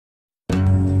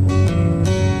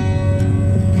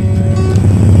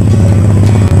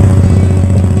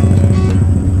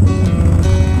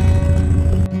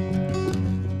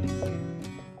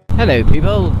Hello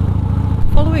people,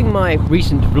 following my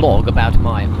recent vlog about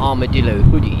my Armadillo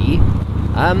hoodie,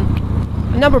 a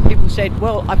number of people said,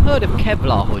 well, I've heard of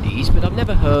Kevlar hoodies, but I've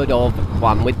never heard of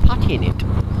one with putty in it.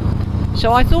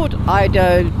 So I thought I'd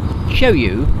show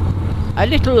you a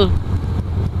little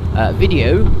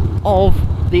video of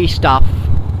the stuff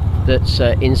that's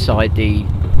inside the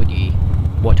hoodie,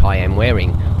 what I am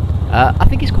wearing. I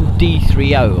think it's called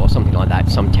D30 or something like that,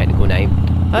 some technical name.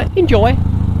 Enjoy!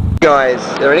 Guys,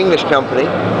 they're an English company,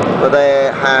 but they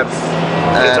have...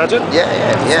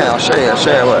 yeah, I'll show you how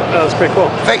it works. Oh, that's pretty cool.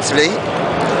 Effectively,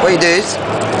 what you do is,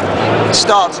 it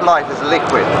starts life as a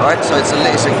liquid, right? So it's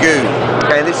a goo.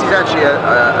 Okay, this is actually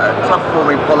a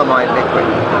tough-forming polyamide liquid.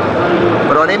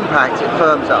 But on impact, it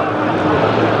firms up.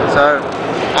 So,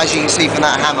 as you can see from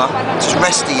that hammer, it's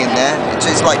resting in there.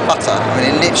 It's like butter. I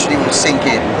mean, it literally will sink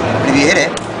in. But if you hit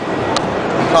it,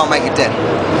 you can't make a dent.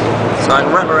 So I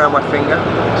can wrap around my finger.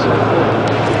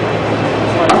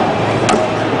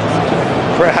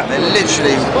 Crap. They're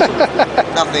literally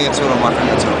nothing at all on my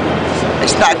finger at all.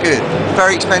 It's that good.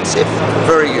 Very expensive,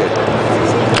 very good.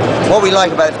 What we like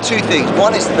about it, two things.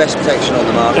 One, it's the best protection on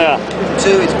the market. Yeah.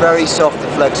 Two, it's very soft and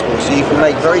flexible, so you can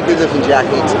make very good looking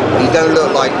jackets. You don't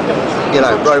look like, you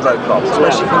know, Robocop,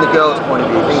 especially from the girls' point of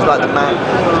view. Things like the mat.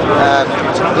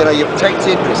 You know, you're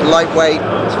protected, it's lightweight,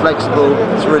 it's flexible,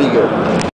 it's really good.